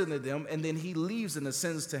pours into them, and then he leaves and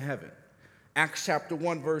ascends to heaven. Acts chapter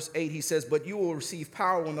 1, verse 8, he says, but you will receive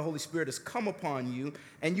power when the Holy Spirit has come upon you,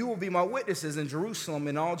 and you will be my witnesses in Jerusalem,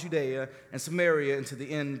 in all Judea and Samaria, and to the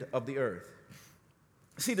end of the earth.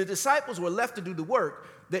 See, the disciples were left to do the work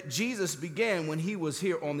that Jesus began when he was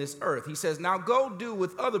here on this earth. He says, now go do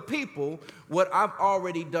with other people what I've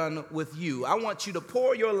already done with you. I want you to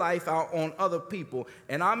pour your life out on other people.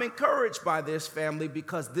 And I'm encouraged by this, family,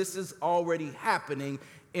 because this is already happening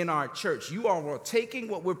in our church. You are taking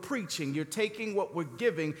what we're preaching, you're taking what we're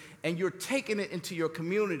giving, and you're taking it into your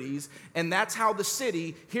communities. And that's how the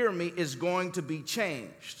city, hear me, is going to be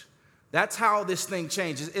changed. That's how this thing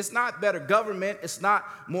changes. It's not better government. It's not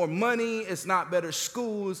more money. It's not better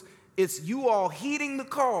schools. It's you all heeding the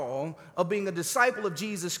call of being a disciple of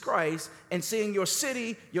Jesus Christ and seeing your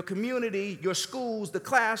city, your community, your schools, the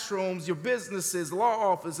classrooms, your businesses,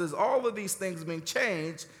 law offices, all of these things being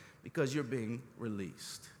changed because you're being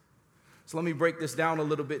released. So let me break this down a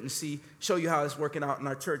little bit and show you how it's working out in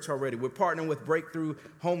our church already. We're partnering with Breakthrough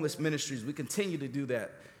Homeless Ministries. We continue to do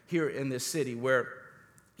that here in this city where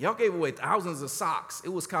y'all gave away thousands of socks. It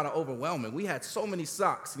was kind of overwhelming. We had so many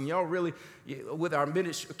socks, and y'all really, with our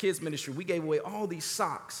kids ministry, we gave away all these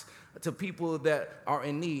socks to people that are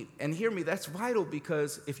in need. And hear me, that's vital,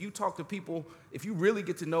 because if you talk to people, if you really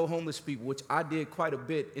get to know homeless people, which I did quite a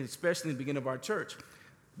bit, especially in the beginning of our church,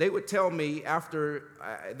 they would tell me after,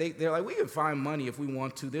 they're like, we can find money if we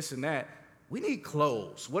want to, this and that. We need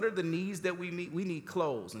clothes. What are the needs that we meet? We need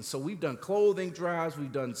clothes. And so we've done clothing drives,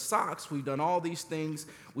 we've done socks, we've done all these things.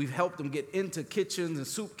 We've helped them get into kitchens and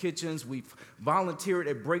soup kitchens. We've volunteered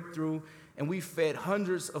at Breakthrough, and we've fed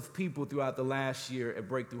hundreds of people throughout the last year at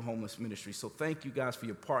Breakthrough Homeless Ministry. So thank you guys for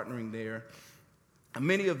your partnering there. And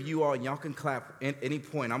many of you all, y'all can clap at any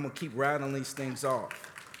point. I'm going to keep rattling these things off.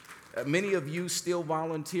 Many of you still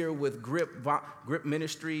volunteer with GRIP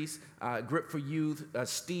Ministries, GRIP for Youth.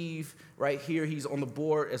 Steve, right here, he's on the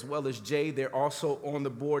board, as well as Jay. They're also on the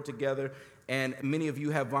board together. And many of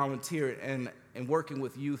you have volunteered and working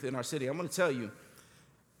with youth in our city. I'm going to tell you,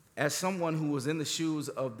 as someone who was in the shoes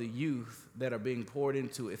of the youth that are being poured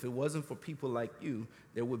into, if it wasn't for people like you,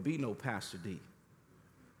 there would be no Pastor D.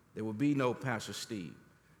 There would be no Pastor Steve.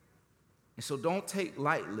 And so don't take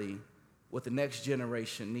lightly what the next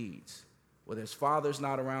generation needs. Where there's fathers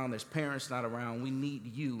not around, there's parents not around, we need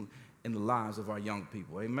you in the lives of our young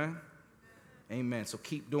people. Amen? Amen. So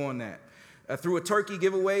keep doing that. Through a turkey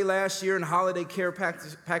giveaway last year and holiday care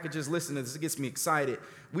packages, listen to this, it gets me excited.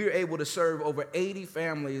 We were able to serve over 80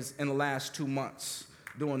 families in the last 2 months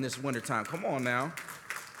during this wintertime. Come on now.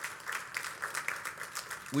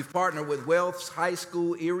 We've partnered with Wells High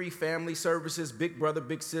School, Erie Family Services, Big Brother,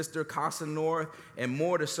 Big Sister, Casa North, and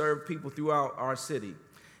more to serve people throughout our city.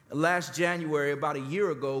 Last January, about a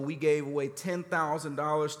year ago, we gave away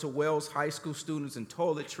 $10,000 to Wells High School students in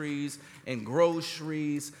toiletries and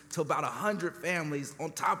groceries to about 100 families.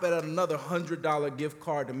 On top of that, another $100 gift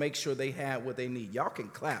card to make sure they had what they need. Y'all can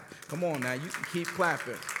clap. Come on now, you can keep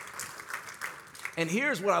clapping. And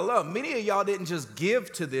here's what I love. Many of y'all didn't just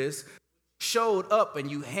give to this, showed up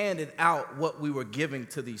and you handed out what we were giving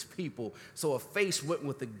to these people. So a face went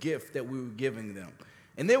with the gift that we were giving them.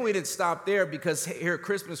 And then we didn't stop there, because here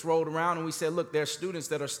Christmas rolled around and we said, look, there's students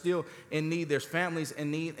that are still in need. There's families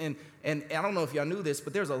in need. And I don't know if y'all knew this,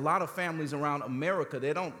 but there's a lot of families around America.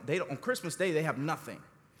 They don't on Christmas Day, they have nothing.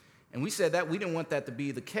 And we said that we didn't want that to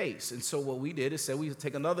be the case. And so what we did is said we would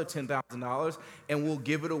take another $10,000 and we'll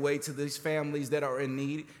give it away to these families that are in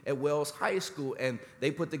need at Wells High School. And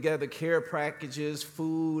they put together care packages,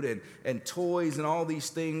 food and toys and all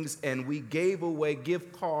these things. And we gave away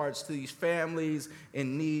gift cards to these families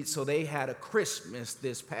in need so they had a Christmas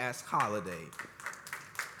this past holiday.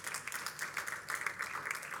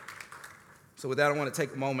 So with that, I want to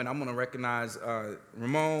take a moment. I'm going to recognize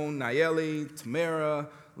Ramon, Nayeli, Tamara,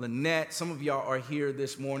 Lynette. Some of y'all are here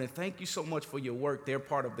this morning. Thank you so much for your work. They're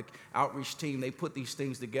part of the outreach team. They put these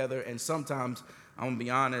things together. And sometimes, I'm going to be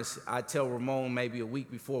honest, I tell Ramon maybe a week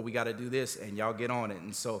before we got to do this, and y'all get on it.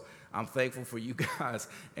 And so I'm thankful for you guys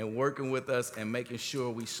and working with us and making sure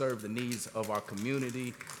we serve the needs of our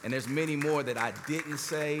community. And there's many more that I didn't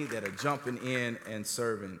say that are jumping in and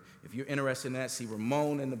serving. If you're interested in that, see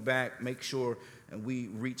Ramon in the back. Make sure and we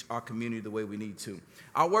reach our community the way we need to.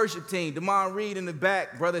 Our worship team, Damon Reed in the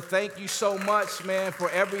back. Brother, thank you so much, man, for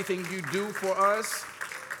everything you do for us.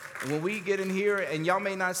 When we get in here, and y'all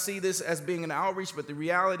may not see this as being an outreach, but the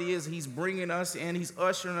reality is he's bringing us in, he's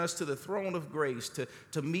ushering us to the throne of grace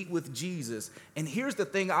to meet with Jesus. And here's the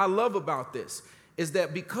thing I love about this, is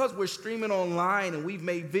that because we're streaming online and we've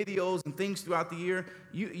made videos and things throughout the year,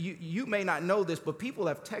 you may not know this, but people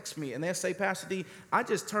have texted me and they'll say, Pastor D, I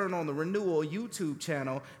just turned on the Renewal YouTube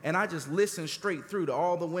channel and I just listened straight through to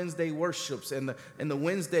all the Wednesday worships and the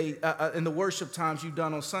Wednesday and the worship times you've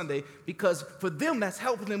done on Sunday, because for them that's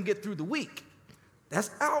helping them get through the week.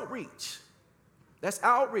 That's outreach. That's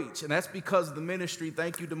outreach, and that's because of the ministry.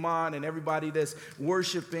 Thank you, Damon, and everybody that's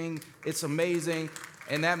worshiping. It's amazing.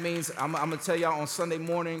 And that means I'm going to tell y'all on Sunday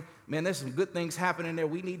morning, man, there's some good things happening there.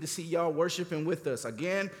 We need to see y'all worshiping with us.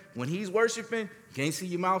 Again, when he's worshiping, you can't see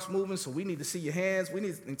your mouth moving, so we need to see your hands.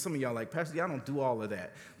 And some of y'all like, Pastor D, I don't do all of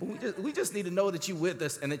that. But we just need to know that you're with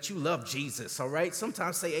us and that you love Jesus, all right?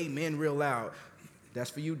 Sometimes say amen real loud. That's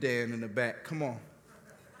for you, Dan, in the back. Come on.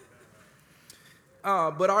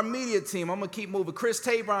 But our media team, I'm going to keep moving. Chris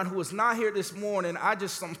Tabron, who is not here this morning, I'm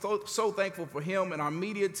so thankful for him and our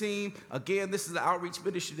media team. Again, this is the outreach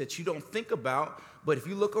ministry that you don't think about, but if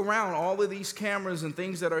you look around, all of these cameras and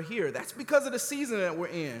things that are here, that's because of the season that we're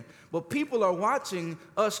in. But people are watching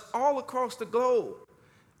us all across the globe.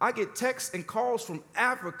 I get texts and calls from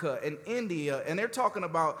Africa and India, and they're talking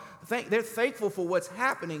about, they're thankful for what's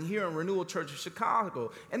happening here in Renewal Church of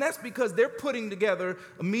Chicago. And that's because they're putting together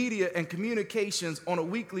media and communications on a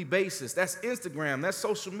weekly basis. That's Instagram, that's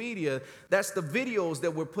social media, that's the videos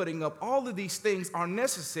that we're putting up. All of these things are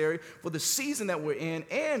necessary for the season that we're in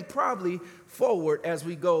and probably forward as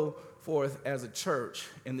we go forth as a church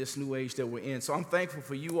in this new age that we're in. So I'm thankful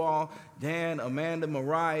for you all, Dan, Amanda,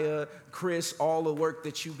 Mariah, Chris, all the work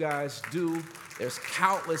that you guys do. There's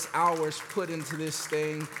countless hours put into this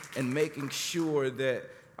thing and making sure that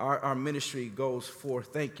our ministry goes forth.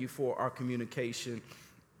 Thank you for our communication.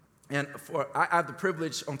 And I have the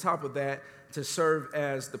privilege on top of that to serve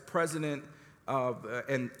as the president of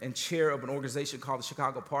and chair of an organization called the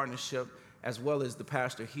Chicago Partnership, as well as the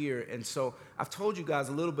pastor here. And so I've told you guys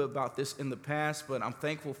a little bit about this in the past, but I'm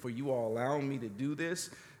thankful for you all allowing me to do this,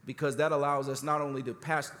 because that allows us not only to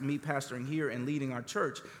me pastoring here and leading our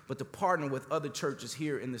church, but to partner with other churches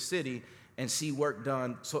here in the city and see work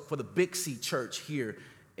done for the Big C Church here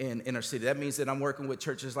in our city. That means that I'm working with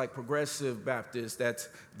churches like Progressive Baptist, that's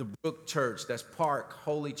the Brook Church, that's Park,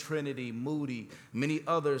 Holy Trinity, Moody, many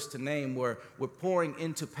others to name, where we're pouring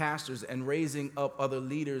into pastors and raising up other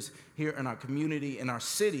leaders here in our community, in our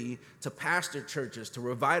city, to pastor churches, to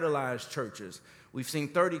revitalize churches. We've seen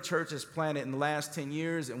 30 churches planted in the last 10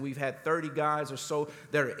 years, and we've had 30 guys or so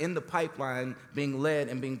that are in the pipeline being led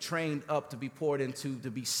and being trained up to be poured into, to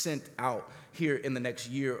be sent out here in the next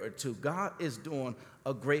year or two. God is doing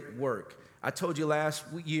a great work. I told you last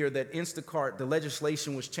year that Instacart, the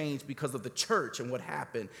legislation was changed because of the church and what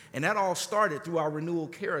happened. And that all started through our Renewal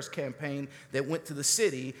Cares campaign that went to the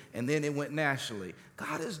city, and then it went nationally.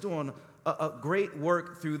 God is doing a great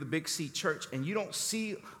work through the Big C Church, and you don't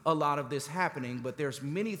see a lot of this happening, but there's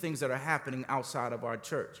many things that are happening outside of our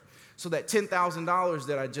church. So that $10,000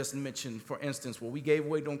 that I just mentioned, for instance, where we gave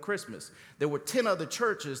away on Christmas, there were 10 other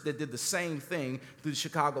churches that did the same thing through the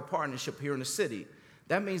Chicago Partnership here in the city.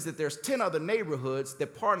 That means that there's 10 other neighborhoods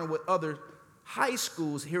that partner with other high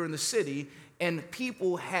schools here in the city, and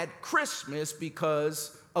people had Christmas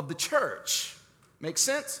because of the church. Make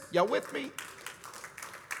sense? Y'all with me?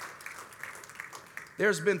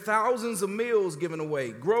 There's been thousands of meals given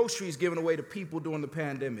away, groceries given away to people during the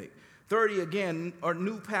pandemic. 30, again, are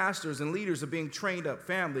new pastors and leaders are being trained up.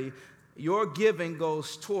 Family, your giving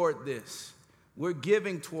goes toward this. We're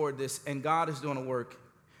giving toward this, and God is doing a work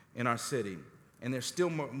in our city. And there's still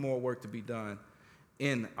more work to be done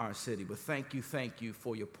in our city. But thank you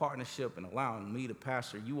for your partnership and allowing me to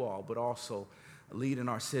pastor you all, but also leading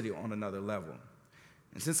our city on another level.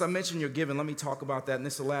 And since I mentioned your giving, let me talk about that, and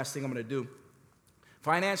this is the last thing I'm going to do.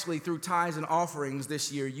 Financially, through tithes and offerings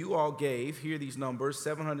this year, you all gave, hear these numbers,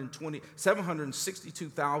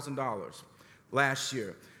 $762,000 last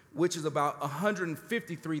year, which is about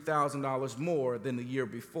 $153,000 more than the year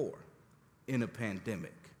before in a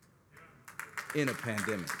pandemic.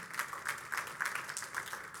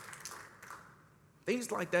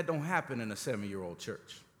 Things like that don't happen in a 7-year-old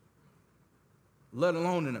church, let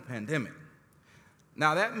alone in a pandemic.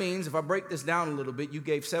 Now, that means, if I break this down a little bit, you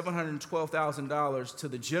gave $712,000 to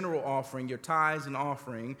the general offering, your tithes and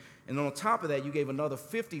offering, and on top of that, you gave another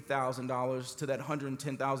 $50,000 to that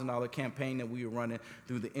 $110,000 campaign that we were running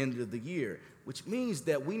through the end of the year, which means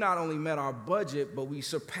that we not only met our budget, but we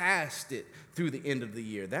surpassed it through the end of the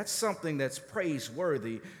year. That's something that's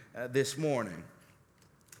praiseworthy this morning.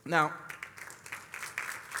 Now,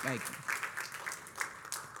 thank you.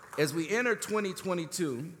 As we enter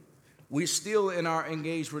 2022, we're still in our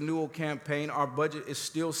Engage Renewal campaign. Our budget is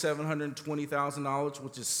still $720,000,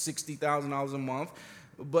 which is $60,000 a month.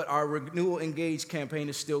 But our Renewal Engage campaign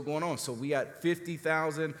is still going on. So we got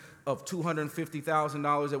 $50,000 of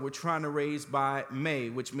 $250,000 that we're trying to raise by May,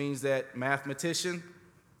 which means that, mathematician,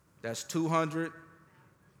 that's 200.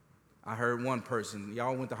 I heard one person.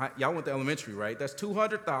 Y'all went to elementary, right? That's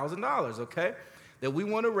 $200,000, okay, that we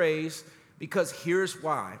want to raise, because here's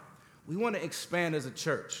why. We want to expand as a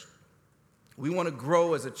church. We want to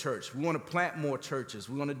grow as a church. We want to plant more churches.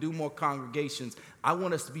 We want to do more congregations. I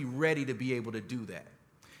want us to be ready to be able to do that.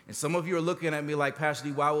 And some of you are looking at me like, Pastor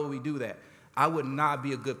D, why would we do that? I would not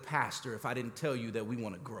be a good pastor if I didn't tell you that we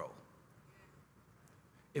want to grow.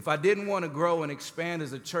 If I didn't want to grow and expand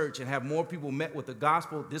as a church and have more people met with the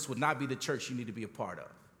gospel, this would not be the church you need to be a part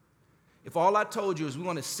of. If all I told you is we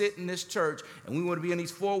want to sit in this church and we want to be in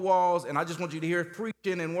these four walls and I just want you to hear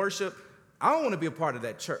preaching and worship, I don't want to be a part of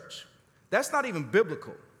that church. That's not even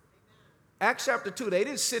biblical. Acts chapter 2, they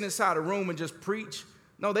didn't sit inside a room and just preach.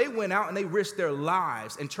 No, they went out and they risked their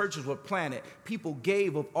lives, and churches were planted. People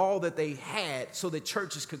gave of all that they had so that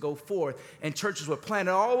churches could go forth, and churches were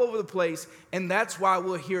planted all over the place, and that's why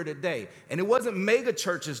we're here today. And it wasn't mega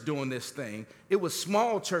churches doing this thing. It was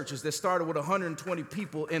small churches that started with 120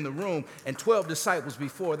 people in the room and 12 disciples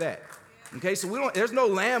before that. Okay, so there's no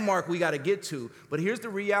landmark we got to get to, but here's the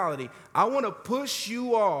reality. I want to push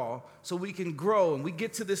you all so we can grow and we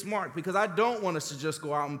get to this mark, because I don't want us to just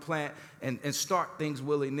go out and plant and start things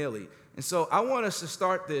willy-nilly. And so I want us to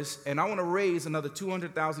start this, and I want to raise another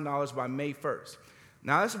 $200,000 by May 1st.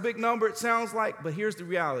 Now, that's a big number, it sounds like, but here's the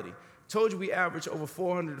reality. I told you we average over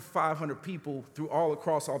 400 to 500 people through all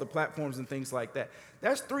across all the platforms and things like that.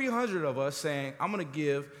 That's 300 of us saying, I'm going to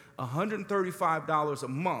give $135 a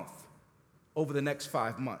month over the next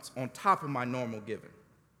 5 months, on top of my normal giving.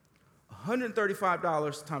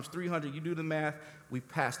 $135 times 300, you do the math, we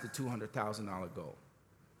passed the $200,000 goal.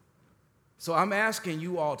 So I'm asking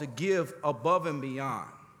you all to give above and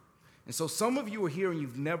beyond. And so some of you are here and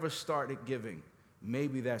you've never started giving.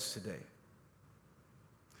 Maybe that's today.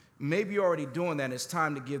 Maybe you're already doing that, and it's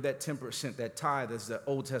time to give that 10%, that tithe, as the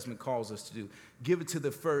Old Testament calls us to do. Give it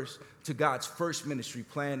to God's first ministry,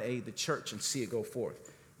 Plan A, the church, and see it go forth.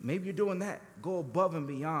 Maybe you're doing that. Go above and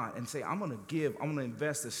beyond and say, I'm going to give, I'm going to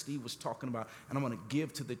invest, as Steve was talking about, and I'm going to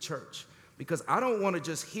give to the church. Because I don't want to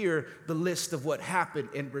just hear the list of what happened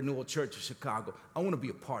in Renewal Church of Chicago. I want to be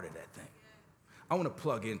a part of that thing. I want to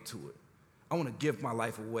plug into it. I want to give my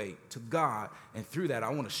life away to God, and through that, I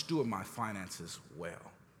want to steward my finances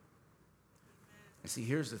well. And see,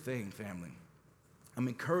 here's the thing, family. I'm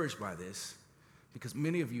encouraged by this because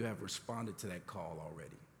many of you have responded to that call already.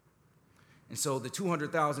 And so the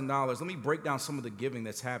 $200,000, let me break down some of the giving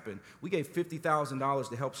that's happened. We gave $50,000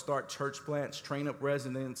 to help start church plants, train up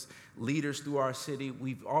residents, leaders through our city.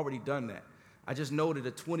 We've already done that. I just noted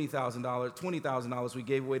a $20,000 we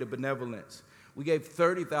gave away to benevolence. We gave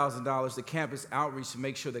 $30,000 to campus outreach to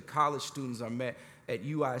make sure that college students are met at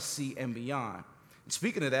UIC and beyond. And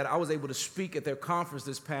speaking of that, I was able to speak at their conference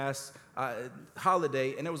this past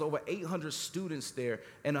holiday, and there was over 800 students there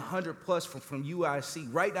and 100 plus from UIC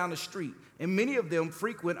right down the street. And many of them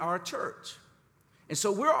frequent our church. And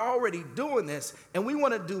so we're already doing this, and we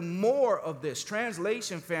want to do more of this.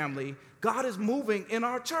 Translation family, God is moving in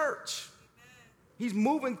our church. He's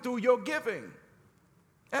moving through your giving.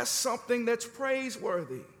 That's something that's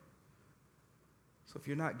praiseworthy. So if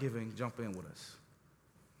you're not giving, jump in with us.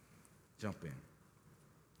 Jump in.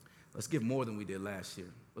 Let's give more than we did last year.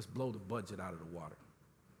 Let's blow the budget out of the water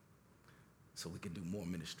so we can do more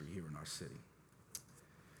ministry here in our city.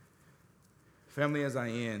 Family, as I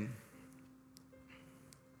end,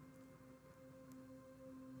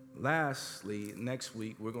 lastly, next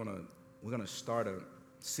week we're gonna start a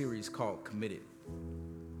series called Committed.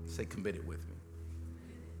 Say committed with me.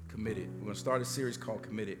 Committed. We're gonna start a series called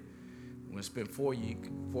Committed. We're gonna spend 4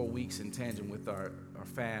 weeks in tandem with our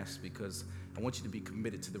fast because I want you to be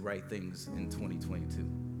committed to the right things in 2022.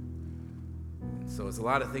 And so it's a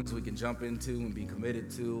lot of things we can jump into and be committed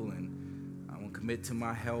to, and I'm gonna commit to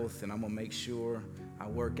my health, and I'm gonna make sure I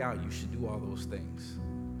work out. You should do all those things.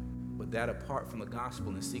 But that apart from the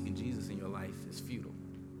gospel and seeking Jesus in your life is futile.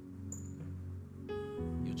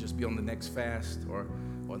 You'll just be on the next fast or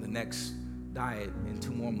the next diet in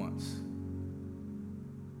 2 more months.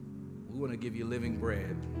 We want to give you living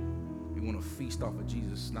bread. We want to feast off of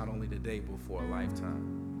Jesus not only today but for a lifetime.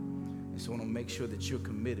 And so I want to make sure that you're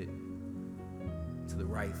committed to the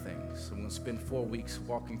right things. So I'm going to spend 4 weeks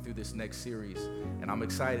walking through this next series, and I'm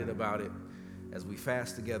excited about it as we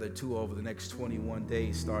fast together too over the next 21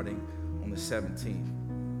 days starting on the 17th.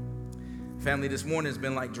 Family, this morning has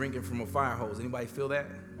been like drinking from a fire hose. Anybody feel that?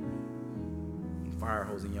 I'm fire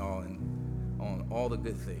hosing y'all and on all the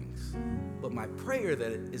good things. But my prayer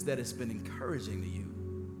is that it's been encouraging to you.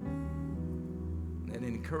 And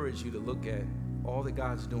encourage you to look at all that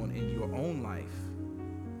God's doing in your own life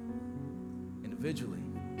individually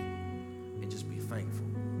and just be thankful.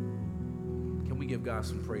 Can we give God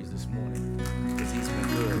some praise this morning? Because he's been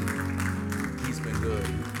good. He's been good.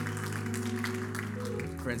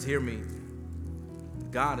 Friends, hear me.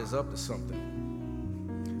 God is up to something.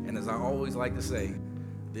 And as I always like to say,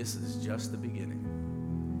 this is just the beginning.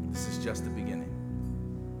 This is just the beginning.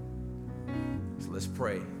 So let's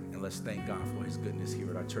pray and let's thank God for his goodness here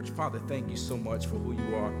at our church. Father, thank you so much for who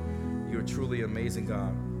you are. You're truly amazing,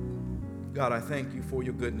 God. God, I thank you for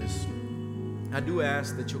your goodness. I do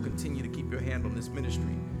ask that you'll continue to keep your hand on this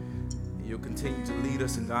ministry. You'll continue to lead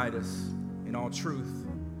us and guide us in all truth.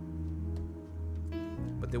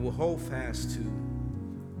 But that we'll hold fast to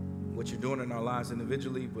what you're doing in our lives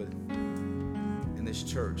individually, but in this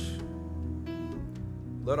church.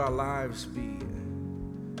 Let our lives be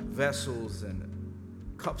vessels and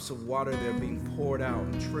cups of water that are being poured out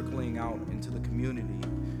and trickling out into the community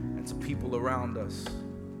and to people around us,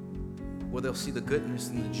 where they'll see the goodness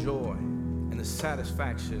and the joy and the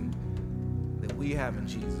satisfaction that we have in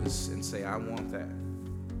Jesus and say, I want that.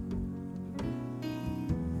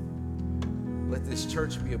 Let this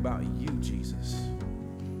church be about you, Jesus,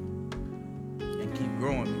 and keep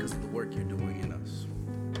growing because of the work you're doing in us.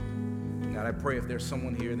 God, I pray if there's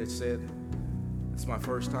someone here that said, it's my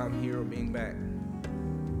first time here or being back,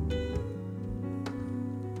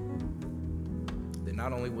 then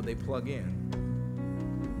not only would they plug in,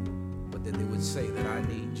 but that they would say that I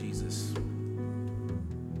need Jesus.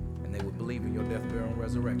 And they would believe in your death, burial, and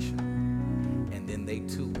resurrection. And then they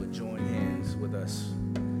too would join hands with us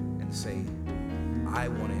and say, I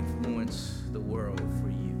want to influence the world for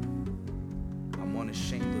you. I'm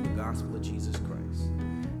unashamed of the gospel of Jesus Christ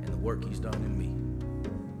and the work he's done in me.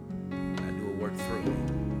 And I do a work through me.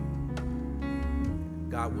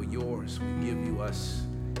 God, we're yours. We give you us.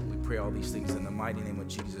 We pray all these things in the mighty name of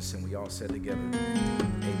Jesus, and we all said together,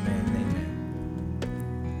 amen, amen.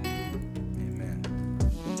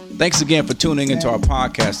 Thanks again for tuning into our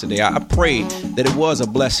podcast today. I pray that it was a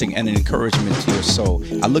blessing and an encouragement to your soul.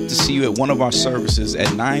 I look to see you at one of our services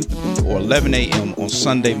at 9 or 11 a.m. on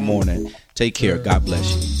Sunday morning. Take care. God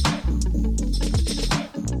bless you.